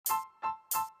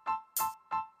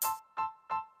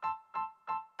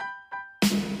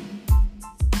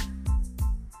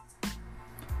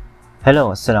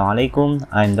Hello, Assalamualaikum.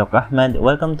 I'm Dr. Ahmed.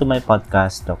 Welcome to my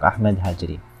podcast, Dr. Ahmed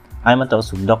Hajri. I'm a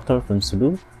Tausug doctor from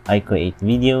Sulu. I create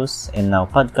videos and now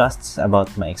podcasts about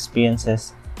my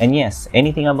experiences and yes,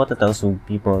 anything about the Tausug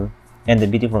people and the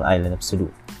beautiful island of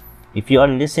Sulu. If you are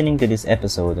listening to this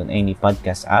episode on any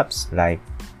podcast apps like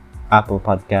Apple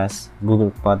Podcasts,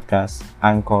 Google Podcasts,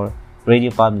 Anchor,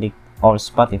 Radio Public, or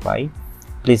Spotify,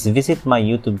 please visit my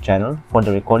YouTube channel for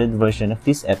the recorded version of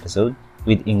this episode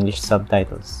with English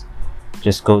subtitles.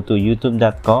 Just go to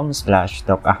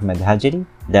youtube.com/DocAhmedHajri.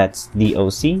 That's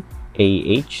DocAhmedHajri.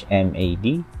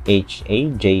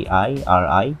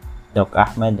 Doc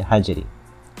Ahmed Hajri.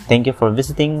 Thank you for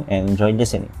visiting and enjoy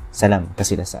listening. Salam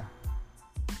kasilasa.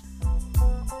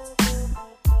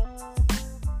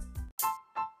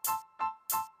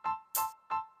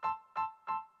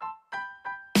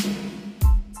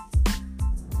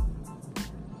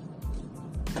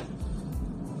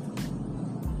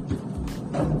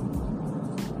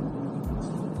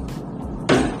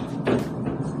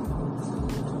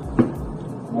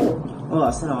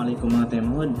 Assalamualaikum mga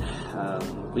temod.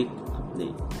 Quick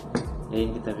update.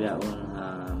 Ngayon kita biyaon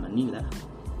Manila.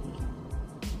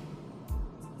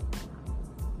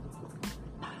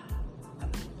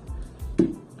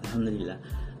 Alhamdulillah.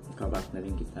 Nakabak na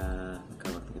kita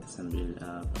sambil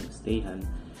pag-stayhan.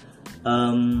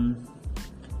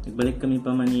 Nagbalik kami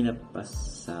pa Manila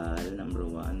pasal number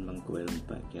 1 Bangkuelong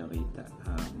pa kaya kita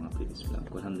mga previous vlog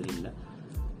ko. Alhamdulillah.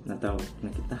 Natawag na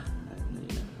kita.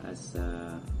 Alhamdulillah. As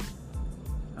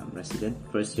resident,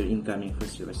 first year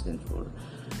resident for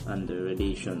under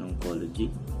radiation oncology,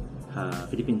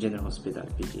 Philippine General Hospital,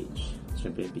 PGH.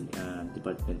 Siyempre,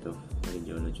 Department of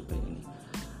Radiology pa yun.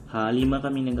 5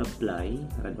 kami nag-apply,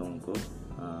 radongko.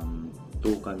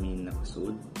 2 kami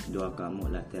nakasud, 2 kamo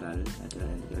lateral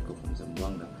and ko from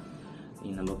Zamboanga.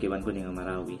 Inabukiwan ko nga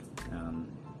Marawi.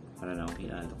 Para na ako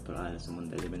Dr. Al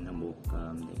Sumunta, Liban Hambuk,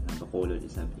 Bacolod,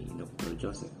 isabi, Dr.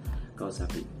 Joseph,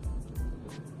 kausapi.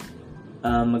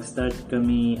 Mag-start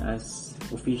kami as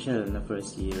official na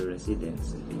first year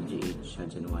residents in PGH sa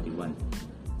January 1.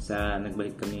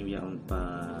 Nagbalik kami biyaon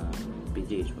pa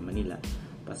PGH pa Manila.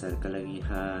 Pasal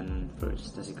kalagihan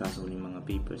first. Kasi kaso yung mga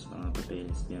papers, mga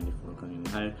papeles diyan before kami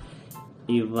mahal.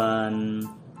 Even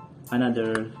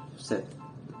another set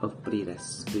of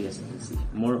pre-residency.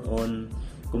 More on,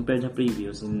 compared na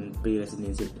previous in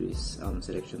pre-residency twist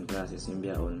selection process yung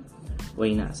biyaon.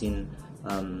 Way na,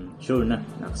 sure na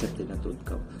accepted na tud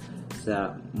ka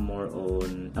sa more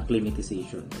on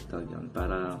acclimatization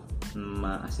para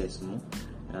ma-assess mo,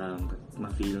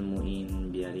 ma-feel mo in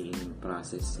biyari in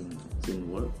process in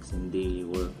work, in daily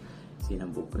work,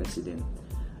 sinambok resident.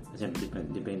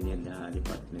 Depende yan na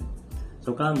department.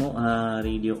 So kamo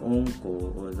radio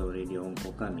onco, although radio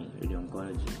onco kami, radio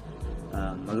oncology,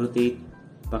 mag-rotate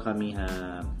pa kami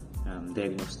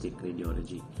diagnostic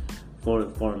radiology for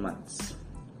 4 months.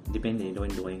 Depende,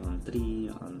 going on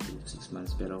 3 to 6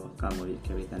 months, pero kamo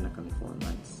karita na kami 4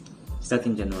 months.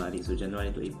 Starting January, so January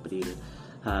to April,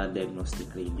 diagnostic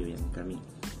radio yan kami.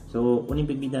 So, uning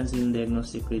pagbidan sa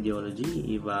diagnostic radiology,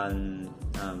 even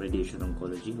radiation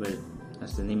oncology, where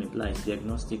as the name implies,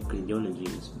 diagnostic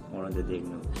radiology is more on the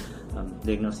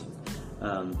diagnostic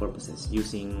purposes,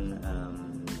 using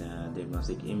the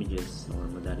diagnostic images or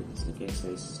modalities like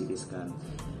X-rays, CT scan.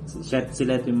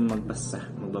 Sila ito yung magbabasa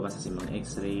sa mga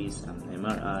X-rays,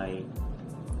 MRI,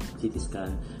 CT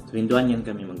scan. So, hinduan yan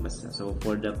kami magbasa. So,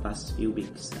 for the past few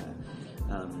weeks,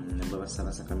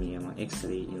 nagbabasa kami yung mga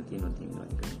X-ray, hinduan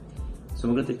kami. So,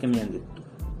 mag-rotate kami yan dito.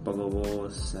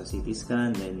 Pag-ubos sa CT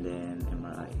scan, then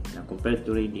MRI. Now, compared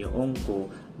to radio-onco,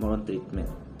 more on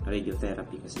treatment.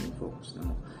 Radiotherapy kasi yung focus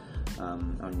na mo.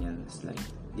 On yan, slight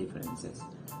differences.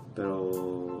 Pero,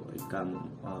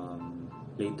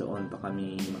 later on pa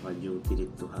kami maka-duty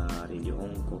dito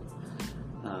radio-onco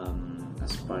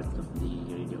as part of the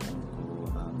radio-onco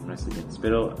residents.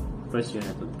 Pero, first year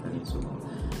na ito kami. So,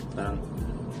 parang,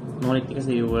 monolithic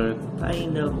kasi we're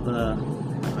kind of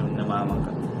namamang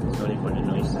kami. Sorry for the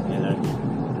noise ng LRT.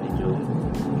 Medyo,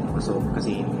 so,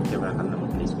 kasi hindi wala kami naman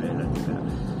place for LRT. Pero,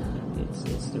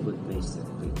 it's a good place that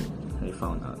I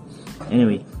found out.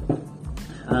 Anyway,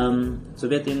 so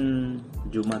betin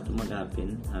Jumat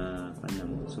umagapin,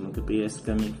 so mag-pre-rest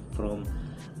kami from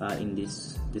in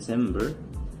this December,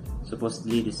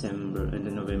 supposedly December and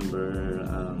then November,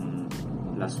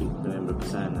 last week November pa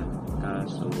sana,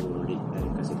 so late na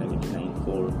rin kasi kami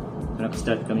na-inform. So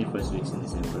nag-start kami first weeks in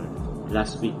December.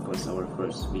 Last week was our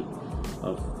first week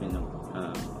of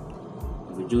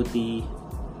duty.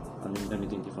 Andun kami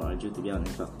 24-hour duty biyang.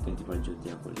 In fact, 24-hour duty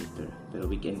ako later. Pero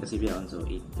weekend kasi biyang, so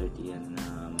 8:30 yan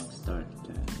mag-start.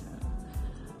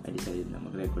 I decided na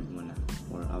mag-record muna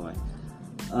for a while.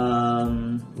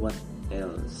 What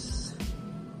else?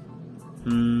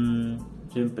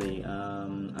 Siyempre,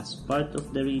 as part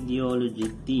of the radiology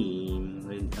team,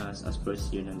 as first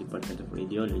year ng Department of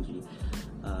Radiology,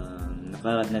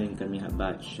 nakarat na rin kami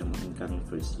batch yung incoming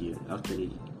first year.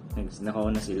 Actually,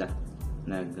 nakauna sila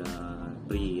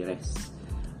pre-res.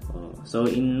 So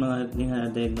in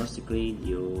mga diagnostic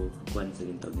radio, kuwan sa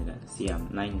din tawag nila,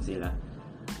 SIAM, 9 sila.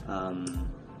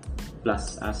 Plus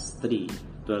us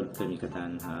 3, 12 kami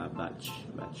katan batch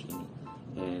ini.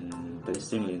 And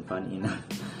interestingly, fun enough,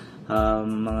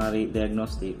 mga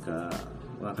diagnostic,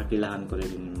 mga kakilahan ko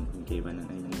rin kay Ivan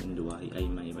ng Induay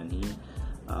ay may Ivan ni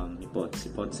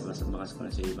Potts bakas ko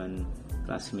na sa Ivan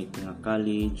classmate nga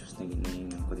college, just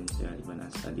naging ko rin siya Ivan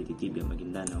sa DTTB ang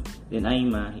Maguindanao. Then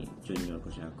Aima, junior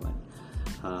ko siya ko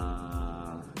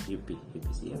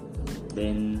UPCM.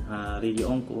 Then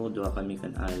radio onco, doa kami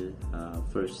kanal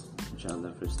first,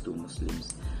 inshallah, first 2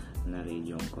 Muslims na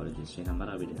radio oncologist. Yan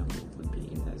marami din ako would be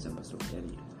in the Zambasok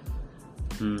area.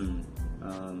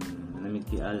 Namit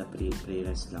ki ala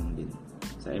pre-rest lang din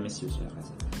sa MSU siya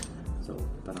kasi. So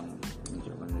parang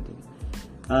medyo na din.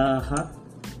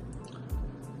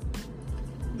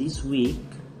 This week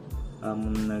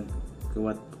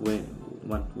what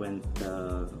went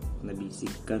na-busy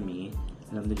kami.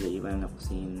 Alam nila, iwan ako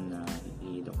sin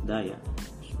Doc Daya,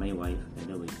 my wife, by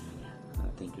the way.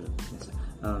 Thank you. Yes.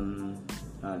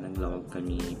 Naglawag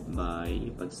kami by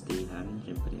pagstayhan.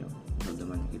 Siyempre,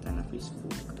 naman kita na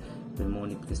Facebook. Then,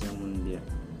 monit kasi ang mundi.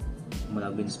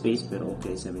 Malabing space, pero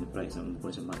okay, 7 price ang po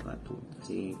sa Malaka 2.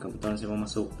 Kasi, kabutan sa mga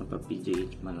masok na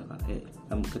pag-PJH Malaka.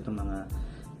 Ang katong mga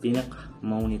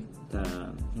pinak-maunit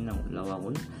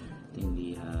lawagon,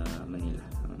 hindi Manila.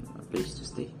 A place to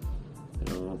stay.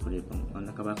 Pero hopefully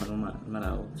nakabakan ng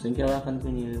Marao. So yung kinawakan ko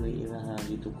nila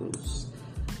dito cruise.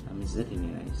 It's very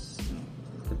nice.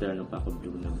 Katerno pa ako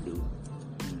blue na blue.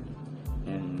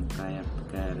 And kaya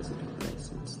receipt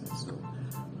price. It's not so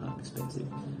expensive.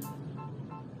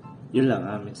 Yun lang.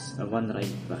 It's one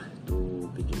ride pa to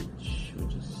PGH,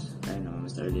 which is kaya naman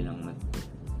mas early lang na.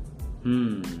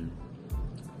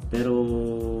 Pero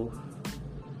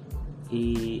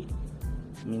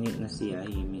minute na siya,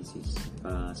 Mrs.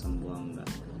 Sambuanga,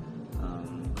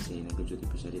 kasi nag-duty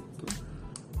pa siya dito.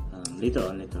 Later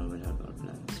on, we'll have our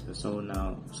plans.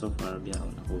 So far,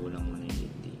 biyaon ako lang muna yung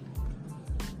hindi.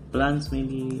 Plans,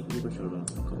 maybe, hindi ko sure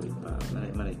makaway pa.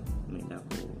 May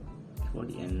ako before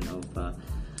the end of,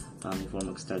 before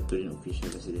mag-start to yung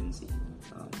official residency.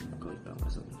 Makaway pa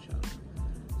ako siya.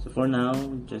 So for now,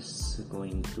 just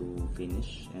going to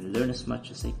finish and learn as much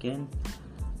as I can.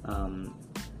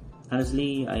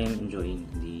 Honestly, I am enjoying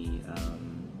the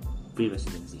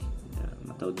pre-residency,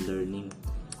 matawag learning.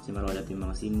 Kasi marami yung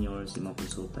mga seniors, yung mga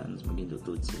consultants,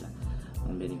 magindutod sila.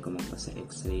 Ang biyanin ko magpasa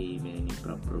x-ray, biyanin yung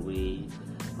proper way.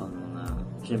 Ang mga,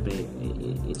 syempre,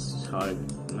 it's hard.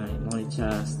 Mga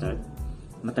siya start,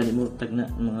 matalimutag na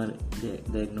mga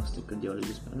diagnostic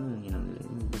cardiologist.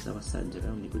 Basta-basta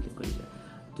dyan, hindi ko dyan.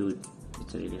 Dude,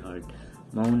 it's really hard.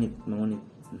 Maunit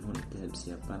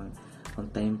siya, parang on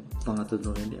time pangatod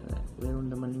hindi meron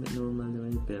naman normal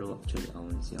naman, pero actually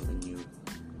awan siya when you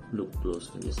look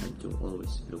closer. You just have to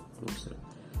always look closer.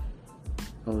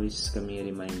 Always kami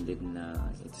reminded na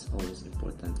it's always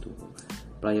important to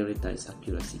prioritize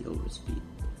accuracy over speed.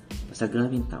 Basta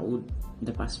grabing taod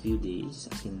the past few days,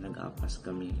 as in nag-apas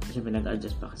kami. Siyempre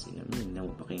nag-adjust pa kasi hindi na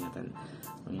mo pakingatan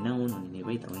ang inaon, ang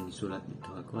inivate, ang inisulat dito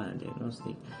ako na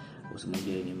diagnostic o sa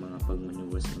mga yung mga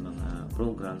pag-maneuver sa mga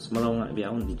programs. Malaw nga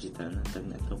biyawang digital na tag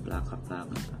na ito, plaka pa.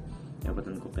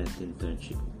 Yapatan ko pa yung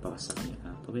internship pa sa kami.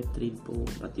 Pabit trade po,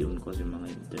 pati yun ko sa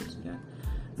mga interns niya.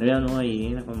 Nariyan mo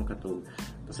ay, ako makatog.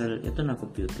 Pasal, ito na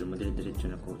computer, madali-diretso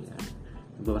na ko yan.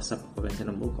 Nagbabasa ko pa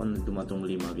ng book, kung dumatong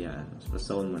 5 biyan. So,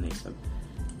 sound mo na isab.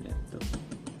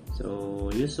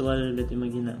 So, usual, dati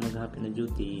mag-happy na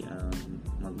duty,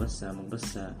 magbasa,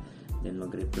 then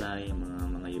mag-reply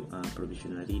mga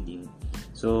provisional reading.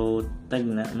 So tag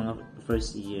na mga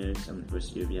first year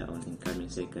biyaon, incoming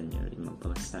second year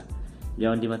magbasa.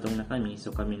 Biyaon di matong na kami,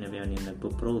 so kami na biyaon yung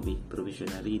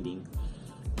provisional reading.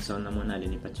 So na muna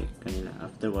din ipa-check kanila.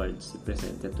 Afterwards,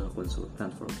 i-presented to a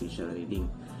consultant for official reading.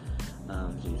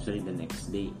 So usually the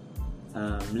next day.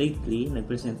 Lately,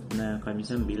 nag-present na kami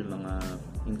sa bill mga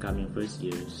incoming first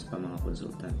years pa mga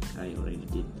consultant. I already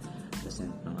did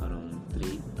present ng around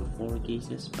 3 to 4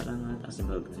 cases parang as in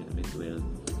kasi kami 12.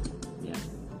 Yeah.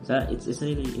 So it's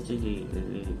really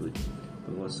good.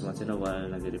 Because once in a while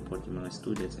nag-report yung mga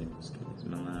students and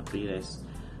mga pre-res,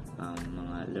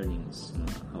 mga learnings,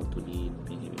 mga how to lead,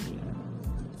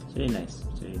 it's really nice.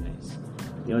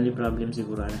 The only problem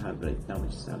siguro I have right now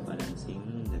is balancing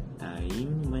the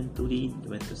time when to read,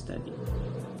 when to study.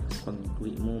 Kasi pag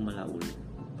uwi mo malaul,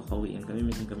 pakauwian kami,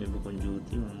 minsan kami bukong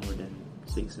duty, more than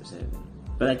 6 or 7.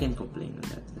 But I can't complain on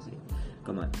that kasi,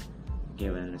 come on, kaya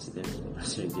wala na residence mo,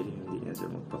 surgery, hindi na siya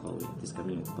magpakauwi. Tapos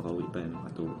kami magpakauwi pa yung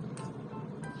makatulog.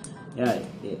 Yeah,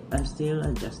 I'm still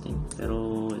adjusting,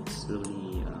 pero it's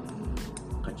slowly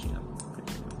catching up.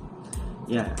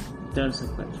 Yeah, in terms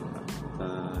of catching up,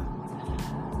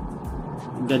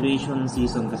 graduation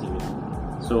season kasi yun.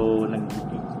 So,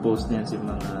 nag-post na yan si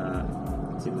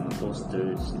mga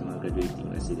posters, si mga graduating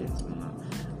residents, mga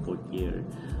 4th year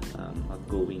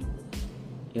outgoing.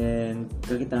 And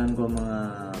kakitaan ko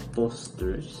mga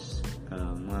posters,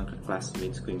 mga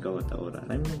classmates ko yung kawatawaran.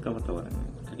 I mean, kawatawaran.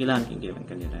 Kakilangan kong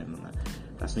kanila yung mga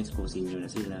classmates ko, senior na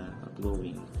sila,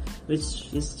 outgoing. Which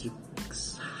is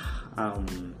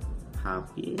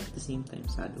happy at the same time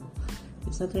sad.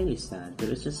 It's not really sad, but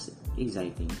it's just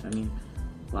exciting. I mean,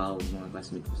 wow, mga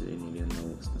classmates ko sila, hindi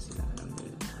know na sila.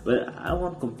 Well, I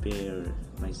won't compare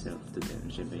myself to them.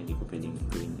 Siyempre, hindi ko pwedeng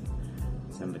gawin yun.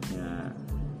 Sabat nga,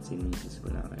 sinisis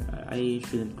ko lang. I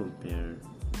shouldn't compare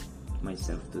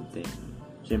myself to them.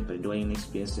 Siyempre, doon yung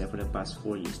experience niya for the past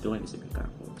 4 years. Doon yung isipin ka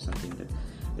ako. Something that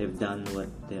they've done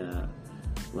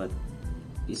what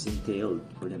is entailed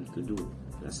for them to do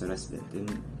as a resident.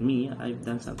 And me, I've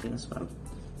done something as well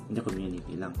in the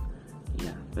community lang.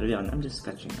 Yeah, pero yun, I'm just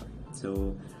catching up.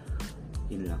 So,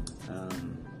 yun lang.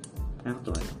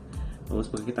 Nakakatuwa lang. Tapos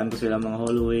pagkitaan ko sila mga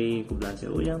hallway, kublaan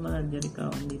sila, uy, man, dyan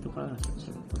ikaw, dito ka. So,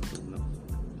 pagtulog.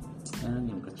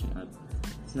 Yung catching up.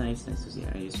 It's nice to see.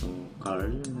 I saw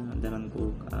Carl, daran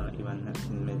ko, Iwan na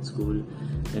in med school.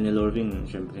 Then Lorvin,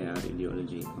 syempre,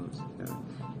 radiology.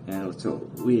 And also,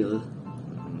 Will,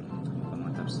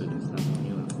 mga top students na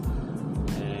yun.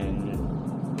 And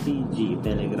TG,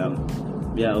 Telegram.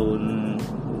 Biyaon,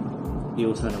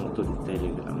 iusa na mo to the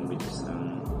Telegram, which is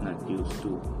not used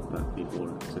to back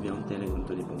before. So, biyaon Telegram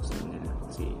to di pong sa nila.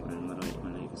 Kasi,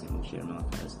 malay kasi mag-share mga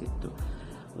files dito.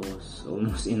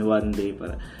 Almost in one day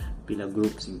para pila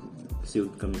groups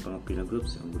siud kami pang pila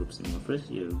groups ng mga first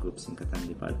year, groups ng katang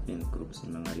department, groups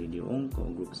ng mga radio onco,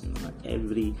 groups ng mga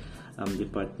every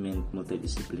department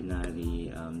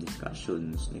multidisciplinary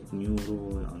discussions like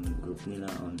neuro on group nila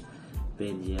on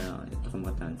pedia, ito kung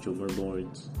katang tumor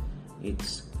boards.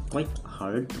 It's quite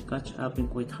hard to catch up and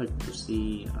quite hard to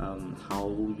see how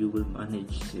you will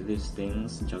manage these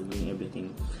things, juggling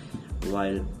everything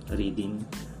while reading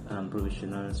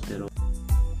professionals. Pero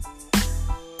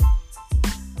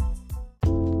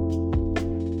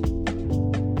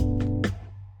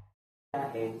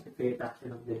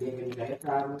fraction of the DNA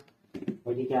diagram,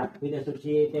 or the gap with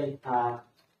associated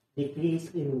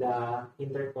decrease in the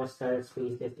intercostal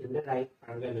spaces in the right,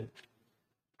 parang ganun.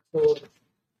 So,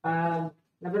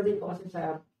 nabansin ko kasi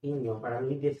sa inyo, parang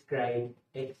i-describe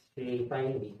X-ray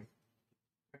findings.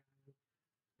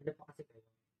 Ano pa kasi kayo?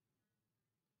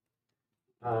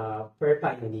 Per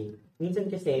finding. Minsan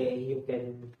kasi, you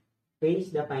can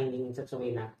trace the finding in such a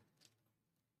way na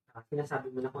sinasabi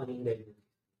mo na kung ano yung ganun.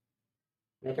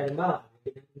 Like, halimbawa,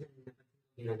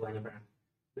 ginagawa niya parang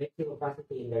relative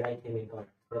opacity in the right hemisphere.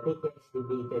 The trachea is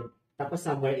deviated. Tapos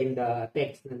somewhere in the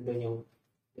text, nandun yung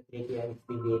the trachea is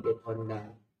deviated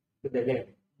to the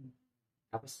left.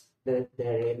 Tapos the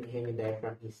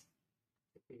hemidiaphragm is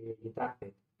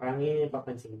retracted. Parang yun yung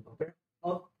papansin ko. Pero,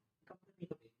 kapag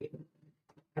dito,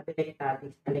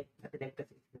 atelectasis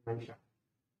naman siya.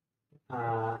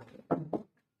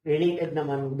 Related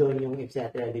naman doon yung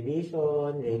ipsilateral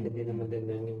division, related din naman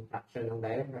doon yung fraction ng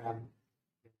diaphragm.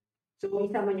 So,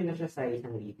 isama nyo na siya sa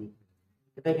isang reading.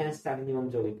 Ito yung nasasabi ni Ma'am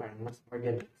Joey, parang mas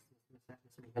organized, mas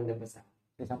maganda ba sa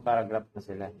isang paragraph na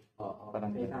sila. Oo,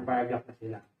 parang isang paragraph na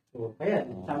sila. So, kaya,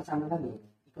 sama-sama na doon.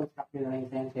 I-construct nyo na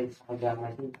yung sentence sa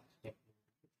grammar syntax.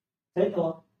 So,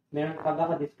 ito, meron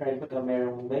pagkaka-describe ko ito,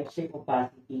 merong wedge-shaped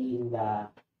opacity in the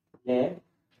left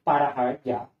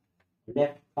paracardiac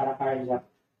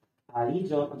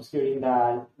region obscuring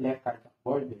the left cardiac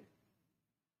border.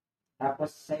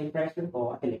 Tapos sa impression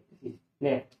ko, atelectasis,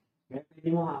 left. Pwede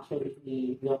mo actually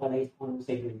i-localize on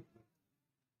segment,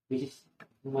 which is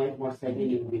more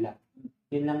steadily yung bila.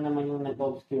 Yun lang naman yung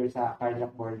nag-obscure sa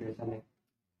cardiac border sa left.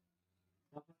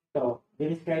 So,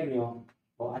 describe nyo,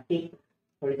 a thick,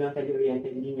 horizontally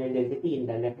oriented linear density in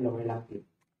the left lower lung tube.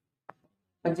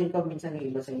 Pansin ko minsan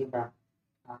ng iba sa iba,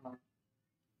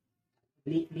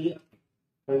 obliquely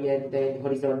oriented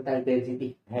horizontal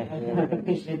density.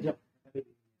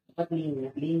 But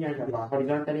linear na ba?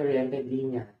 Horizontally oriented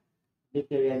linear.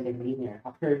 Obliquely oriented linear.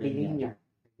 A curvy linear.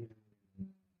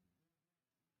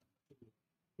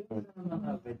 Yung sa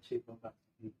mga bed shape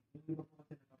opacity, hindi ba po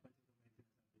kasi nakapansin ko may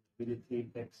sinasabi, will it save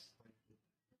text?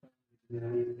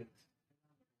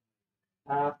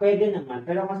 Pwede naman,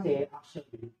 pero kasi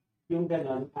actually, yung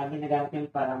gano'n, ginagamit yun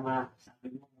para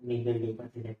masabi mo kung middle name pa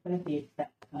sila. Kasi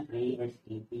array or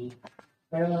state.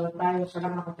 Pero tayo,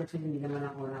 parang ako kasi hindi naman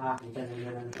ako nakakita na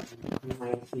gano'n yung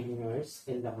mga seniors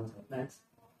and the consultants.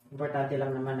 Importante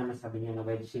lang naman na masabi niyo na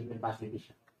wedge shape opacity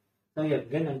siya. So yun,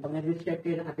 gano'n. Pag na-describe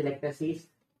kayo ng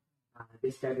atelectasis,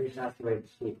 describe nyo siya as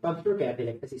wedge shape. Pag sure kayo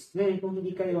atelectasis, ngayon kung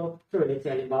hindi kayo sure, let's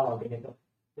say, halimbawa, ganito.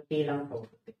 Puti lang to.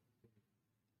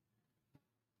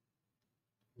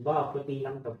 Puti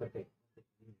lang to, puti.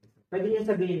 Pwede niyo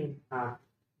sabihin,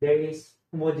 there is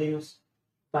homogeneous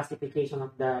pacification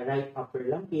of the right upper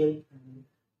lung field,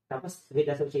 tapos with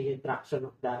associated traction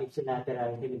of the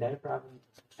ipsilateral hemidiaphragm,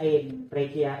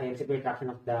 trachea and severe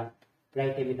traction of the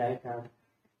right hemidiaphragm.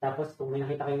 Tapos kung may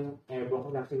nakita kayong air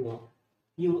bronchography nyo,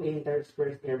 you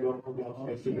intersperse air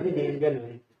bronchography din,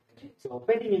 gano'n. So,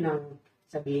 pwede nyo nang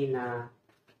sabihin na,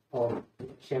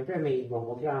 syempre may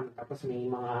bronchogram, tapos may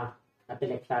mga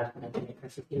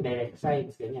atelectasis indirect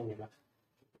signs, ganyan, di ba?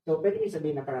 So, pwede nyo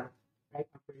sabihin na parang right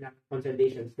upper lung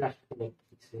consolidation /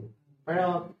 atelectasis.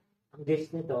 Pero, ang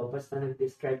gist nito, basta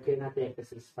nag-describe kayo na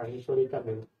atelectasis, parang usually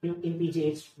kami, yung in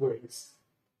PGH words,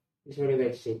 usually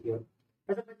wedge shape yun.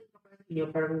 Kasi pati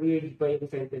nyo, parang weird pa yung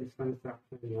sentence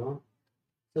construction nyo.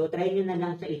 So, try nyo na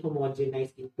lang siya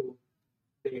i-homogenize into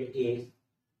there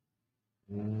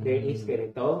is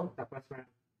ganito. Tapos,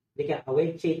 a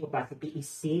wedge shape opacity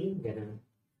is seen. Ganun.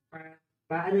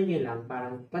 Paano nyo lang,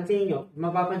 parang, pansinin nyo,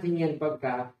 mapapansin nyo yan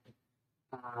pagka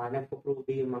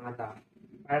nagpo-prove yung mga tao.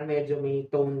 Parang medyo may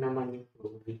tone naman yung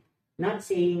prove. Not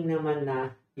saying naman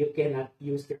na you cannot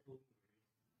use your own.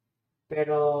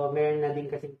 Pero meron na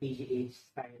din kasing PGH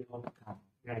style of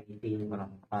writing.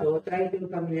 So, try to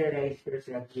familiarize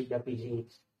yourself with the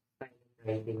PGH style of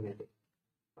writing natin.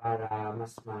 Para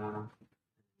mas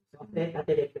So,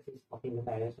 atelectasis, okay na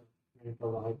tayo. So, meron pa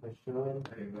ba kayo question?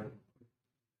 Ivan.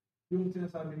 Yung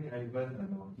sinasabi ni Ivan,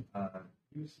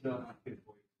 use the active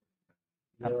voice.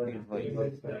 Active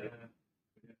voice.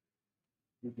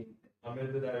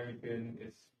 Medullary pin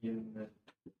is in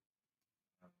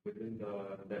within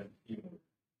the left femur.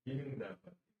 Meaning that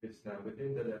it's now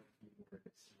within the left femur,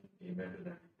 it's a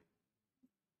medullary pin.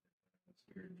 That's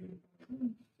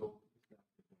weird. So,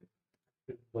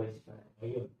 Active voice pa.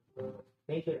 Ayun.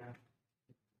 Thank you.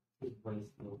 Active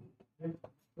voice mo.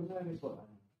 kunwari po,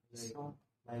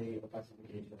 may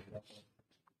classification.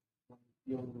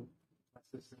 Yung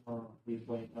access mo, we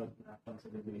point out na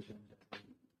consolidation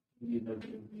hindi na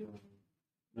yung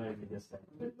learning just like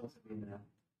ito sabihin na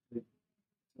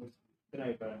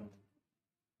try parang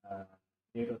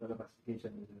near total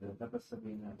classification tapos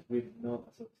sabihin na with no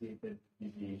associated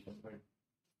deviation or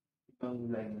ibang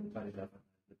line ng pari dapat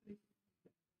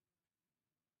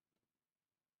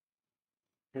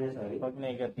Sorry, pag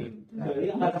negative. May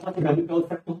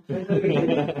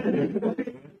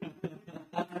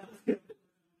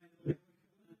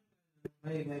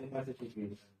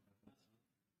classification.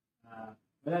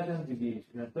 Wala siyang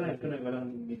deviation. Tunay, walang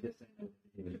media sign of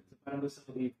deviation. So, parang gusto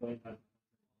ko i-point out.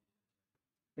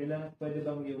 Kailangan, pwede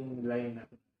bang yung line na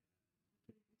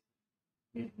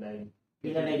midline?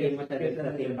 Ilalagay mo sa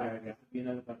same paragraph.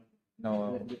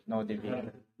 No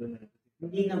deviation.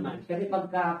 Hindi naman. Kasi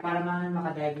pagka, para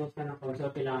makadiagnose ka ng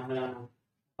consult, kailangan mo lang ng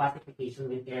classification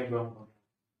with air bronchography.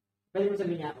 Pwede mo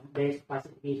sabihin niya, there's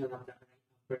classification of the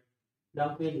upper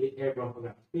lung field with air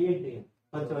bronchography. Period na yun.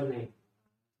 Consult na yun.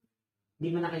 Hindi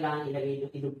mo na kailangan ilagay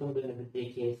yung idugtong doon ng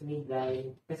trachea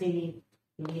midline. Kasi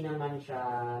hindi naman siya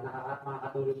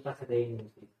makakatulong pa sa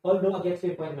diagnosis. Although, against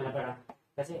your point mo na parang,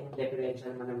 kasi ang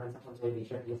differential mo naman sa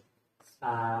consolidation is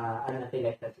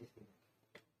atelectasis.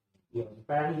 Yun.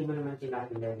 Parang hindi mo naman sila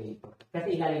ilagay ito.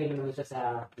 Kasi ilalagay mo naman siya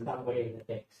sa somewhere in the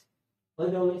text.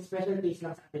 Although, special case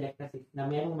lang sa atelectasis na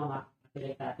mayroong mga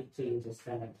atelectatic changes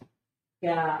talaga.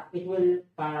 Kaya, it will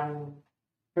parang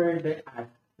further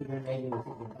add to the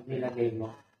diagnosis pag nilagay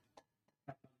mo.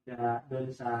 Doon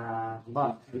sa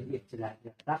box, if sila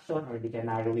traction or the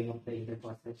narrowing of the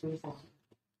intercostal choices.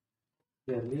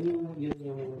 Yun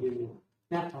yung.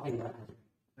 Okay ba?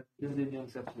 Yun din yung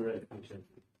sexual education.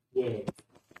 Yeah.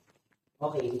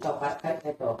 Okay, ito,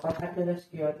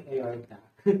 atherosclerotic aorta.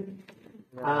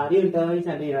 Yun daw, yung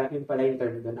sabi natin pala yung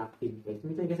term doon, active voice.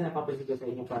 Minsan kasi napapansin ko sa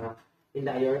inyo parang in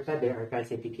the aorta, there are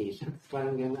calcifications.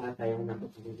 Parang yung ata yung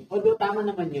napapansin. Although tama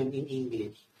naman yun in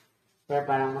English. Pero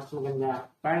parang mas maganda,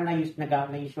 parang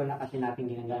na-usual na kasi natin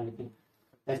ginagamit yung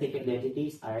calcific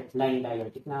densities are line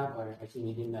aortic knob or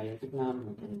archimedean aortic knob.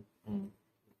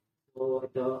 So,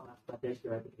 ito,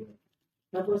 atherosclerotic aorta.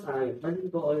 Tapos balik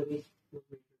ko always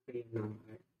mag-measure kayo ng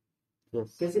heart.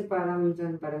 Yes. Kasi parang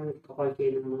minsan parang kakal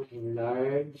kayo ng mga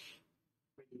enlarge.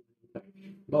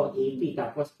 About 80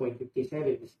 tapos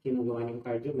 0.57 is kinugawa ng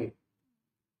cardio med.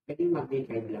 Pwede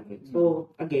mag-5 lang yun.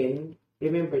 So, again,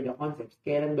 remember the concepts.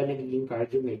 Kailan ba nagiging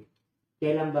cardio med?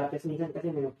 Kailan ba? Tapos minsan kasi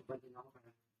may napupuntin ako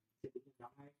parang sabihin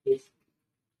ng heart is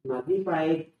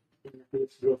magnified and the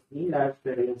Phillips growth ni large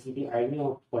pero yung CDR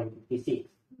nyo 0.56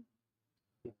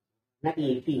 na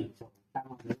 80. So,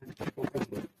 tama na.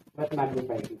 But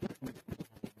magnified.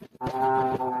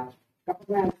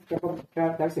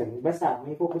 Kapag yun, basta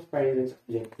may focus pa rin sa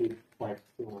objective parts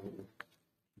yung ano.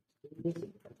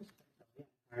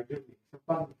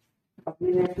 So, pag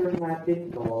measure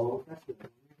natin to, kasi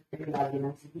kayo lagi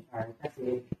ng CPR,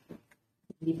 kasi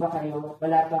hindi pa kayo,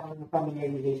 wala pang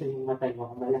familiarization yung mata mo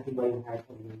kung malaki ba yung heart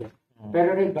o hindi.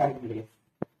 Pero regardless,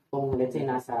 kung let's say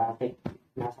nasa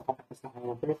patapos na kayo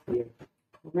ng first year,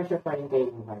 measure pa rin kayo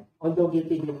ng heart. Although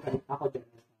guilty din ako dyan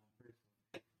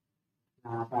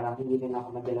na parang hindi rin ako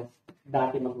madalas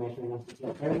dati mag-measure ng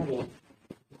CPR. Pero ngayon,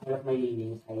 all of my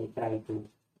readings, I try to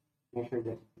measure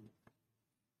that.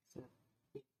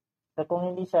 So, kung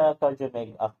hindi siya cardio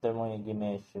meg, after mo yung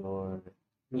i-measure,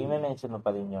 i-mention mo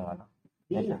pa rin yung ano?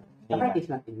 Hindi na. The heart is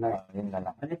not in large. Yun na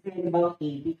lang. Let's say about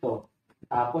 80 to.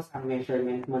 Tapos, ang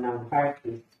measurement mo ng heart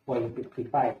is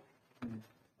 0.55.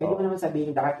 Pwede mo naman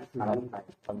sabihin the heart is magnified.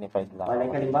 Magnified lang. O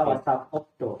like, halimbawa, stop up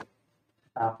to.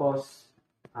 Tapos,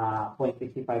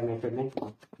 0.55 measurement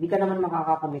mo. Hindi ka naman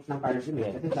makakakomit ng cardio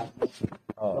med. Kasi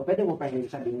so, pwede mo pa rin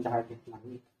sabihin the heart is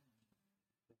magnified.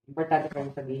 Importante pa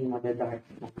yung sabihin mo the heart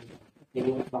is magnified.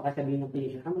 Baka sabihin ng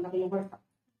patient, malaki yung heart.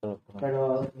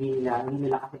 Pero hindi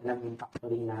nila kasi alam yung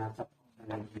factoring na sa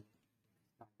energy.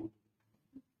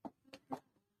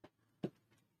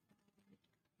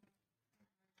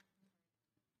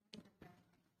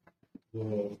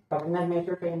 Yes. Pag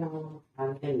na-measure kayo ng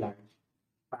enlarge,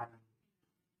 parang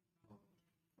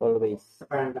Always.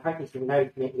 Parang the heart is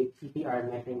enlarged with CPR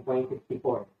measuring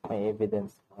 0.54. May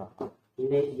evidence.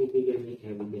 Hindi ibibigay may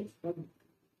evidence.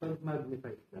 Pag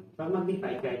magnify lang. Pag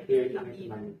magnify, kahit clear lang is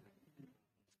magnify.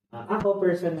 Ako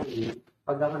personally,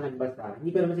 pag ako nagbasa,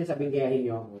 hindi ko naman sinasabing gayahin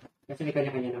nyo ako. Kasi may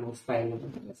kanya-kanya namang style ng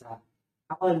pagbasa.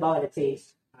 Ako, halimbawa, let's say,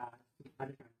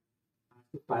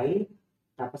 supine.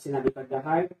 Tapos sinabi ko, the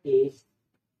heart is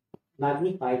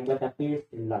magnified but appears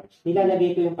enlarged.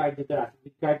 Nilalagay ko yung cardiothoracic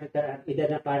with cardiothoracic,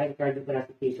 na parang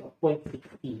cardiothoracic ratio of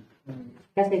 0.60.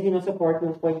 Kasi sinusupport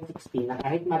yung 0.60 na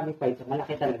kahit magnified, so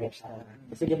malaki talaga siya.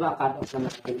 Kasi di ba, cut-off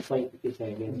naman sa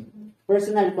 0.57.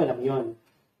 Personal ko lang yun.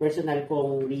 Personal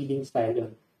kong reading style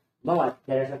yun. Bawat,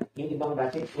 yung ibang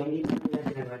basis, yung ibang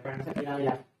nila, parang sa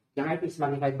pinangilang, yung heart is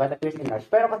magnified but appears enlarged.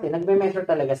 Pero kasi, nagme-measure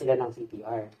talaga sila ng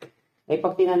CPR. Eh,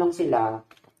 pag tinanong sila,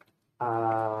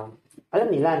 alam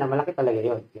nila na malaki talaga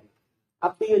yun.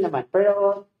 Up to you naman.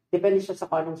 Pero, depende siya sa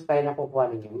kung anong style na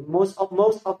kukuha ninyo. Most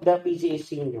of the PGH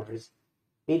seniors,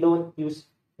 they don't use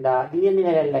hindi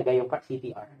nila nilalagay yung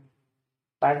CPR.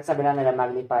 Parang sabi lang nila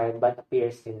magnified but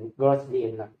appears grossly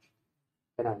enlarged.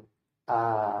 Ganun.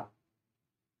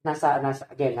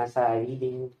 Nasa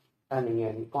reading,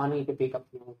 yun, kung ano ipipick up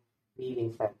yung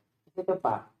reading style. Ito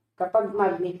pa, kapag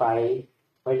magnified,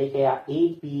 or like kaya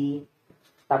AP,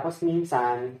 tapos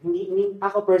minsan,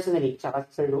 ako personally, tsaka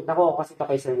Sir Ruby, nakuha kasi ito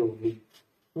kay Sir Ruby,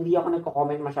 hindi ako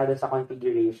nagko-comment masyado sa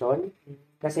configuration,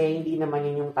 kasi hindi naman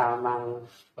yun yung tamang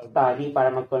study para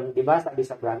mag-confirm, di ba? Sabi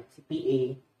sa brand, si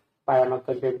PA, para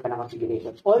mag-confirm ka ng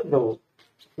configuration. Although,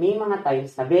 may mga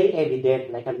times na very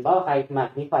evident, like halimbawa kahit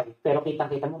magnified, pero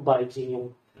kitang-kita mo bulging yung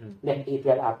left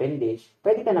atrial appendage,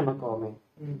 pwede ka na mag-comment.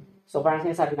 So parang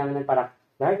sinasabi namin parang,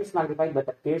 the heart is magnified but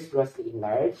appears grossly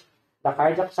enlarged. The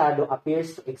cardiac shadow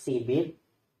appears to exhibit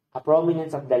a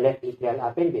prominence of the left atrial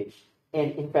appendage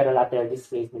and inferolateral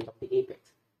displacement of the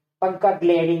apex.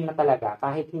 Pagka-glaring na talaga,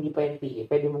 kahit hindi pa yung PA,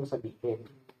 pwede mong sabihin.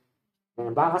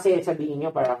 Baka kasi sabihin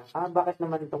nyo parang, bakit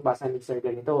naman itong basa ni Sir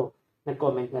ganito?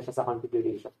 Nag-comment na siya sa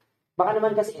configuration. Baka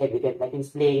naman kasi evident, like in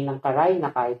splaying ng karay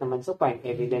na kahit naman supine,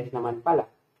 evident naman pala.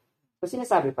 So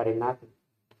sinasabi pa rin natin.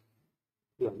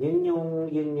 Yun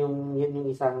yung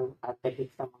isang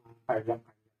technique sa mga cardiac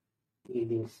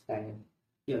reading style.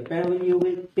 Pero when you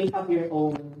will pick up your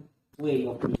own way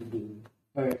of reading,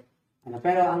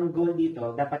 pero ang goal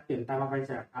dito, dapat yun, tama pa rin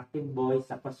sa active voice,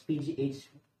 tapos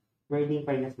PGH, wording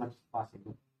pa rin as much as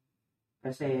possible.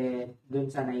 Kasi dun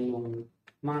sana yung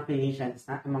mga clinicians,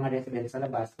 mga residents sa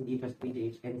labas, hindi pa sa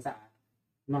PGH, and sa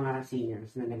mga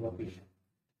seniors na nag-operation.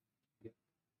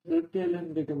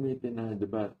 Kailan di gamitin na,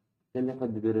 diba? Kailan ka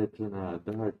didiretso na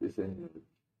the heart is enlarged?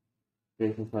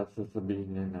 Kaysa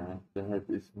sasabihin niya na the heart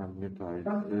is magnified.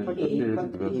 Pag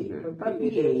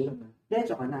PA,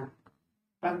 diretso ka na.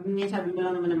 Pag niya sabi mo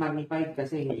lang naman na magnified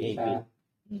kasi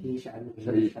hindi siya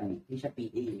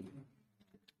PA.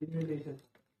 Simulation.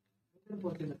 Ano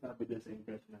po sinasabi dyan sa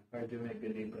impression na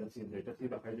cardiomegaly considered? Kasi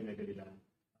iba cardiomegaly lang.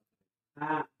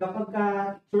 Kapag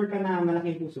sure ka na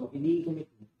malaki yung puso, hindi commit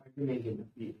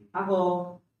cardiomegaly. Ako,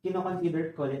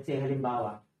 kino-consider ko, let's say,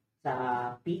 halimbawa, sa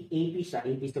AP siya,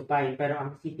 AP supine, pero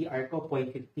ang CPR ko,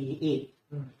 0.58.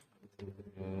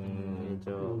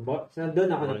 So,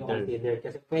 doon ako nag-consider.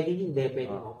 Kasi pwede hindi,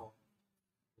 pwede ako.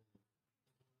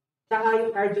 Saka yung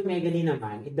cardiomegaly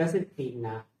naman, it doesn't mean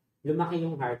na lumaki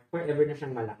yung heart, forever na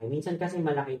siyang malaki. Minsan kasi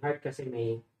malaki yung heart kasi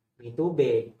may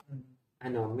tubig.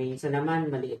 Minsan naman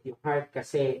maliit yung heart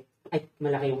kasi,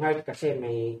 malaki yung heart kasi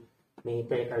may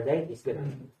pericarditis.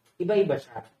 Iba-iba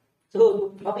siya.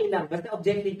 So, okay lang. Basta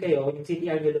objective kayo, yung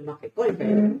CTR nyo lumaki. Cool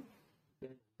kayo.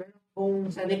 Pero kung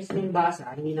sa next yung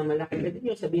basa, hindi na malaki, pwede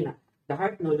nyo sabihin na, the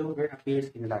heart no longer appears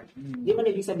enlarged. Hindi mo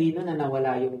ibig sabihin na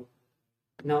nawala yung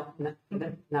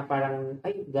na parang,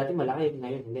 dati malaki,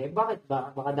 ngayon hindi. Bakit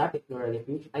ba? Baka dati pleural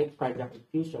effusion, cardiac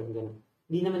effusion, gano'n.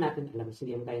 Hindi naman natin alam,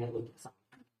 hindi naman tayo nag-ultrasound.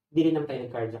 Hindi rin naman tayo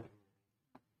nag-cardiac.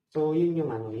 So, yun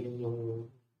yung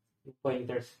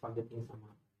pointers pagdating sa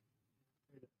mga.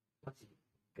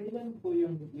 Kailan po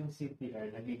yung CPR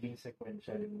nagiging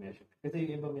sequential yung measure? Kasi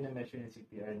yung iba mina-measure yung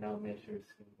CPR now measures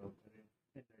yung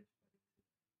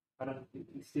parang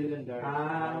still enlarged,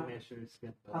 now measures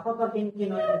ganito. Ako pag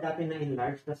kinuha dati na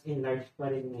enlarged, tapos enlarged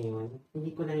pa rin ngayon,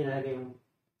 hindi ko na nilalagay yung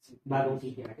bagong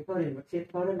CPR. Ikaw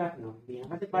rin lahat, no?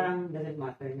 Kasi parang doesn't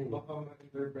matter na. Baka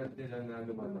ma-interpret nila na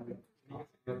lumalaki. Hindi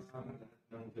kasi kasama lahat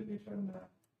ng clinician na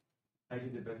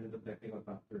highly dependent on technical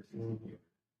factors in CPR.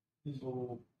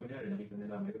 So, kunyari, nakita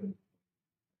nila ngayon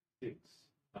 6.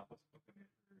 Tapos,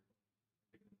 pagka-measure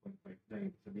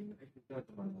 6.59, sabihin na, ito na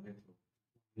tumalaki. So,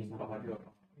 baka yun.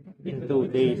 In 2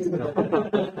 days.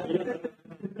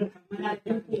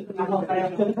 Ako kaya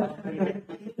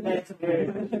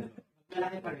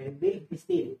malaki pa rin, big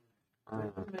still.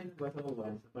 May nabasa ko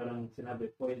once, parang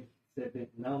sinabi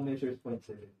 0.7, now measures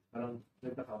 0.7. Parang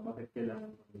nagtaka, bakit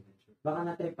kailangan mag-measure? Baka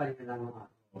na-tripan na lang ako.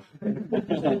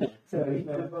 Sorry.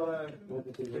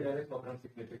 Kaya sobrang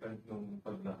significant nung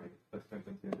paglaki, tapos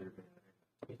nag-consider pa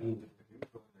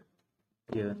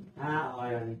Yun. Oo,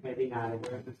 yun. Pwede nga rin.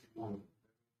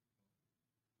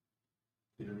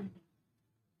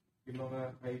 Yung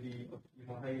mga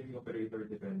highly operator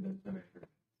dependent na measure.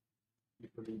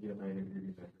 Usually hindi na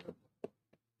really measure.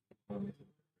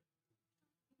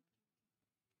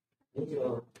 Thank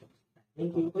you.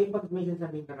 Uy, pag may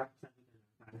sasabihin ka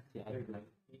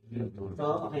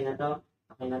So, okay na to.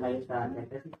 Okay na tayo sa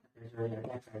synthesis,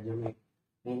 cardiomec.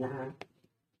 Okay na ha.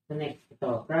 So next,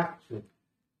 ito, fracture.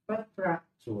 Pag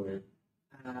fracture,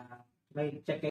 may check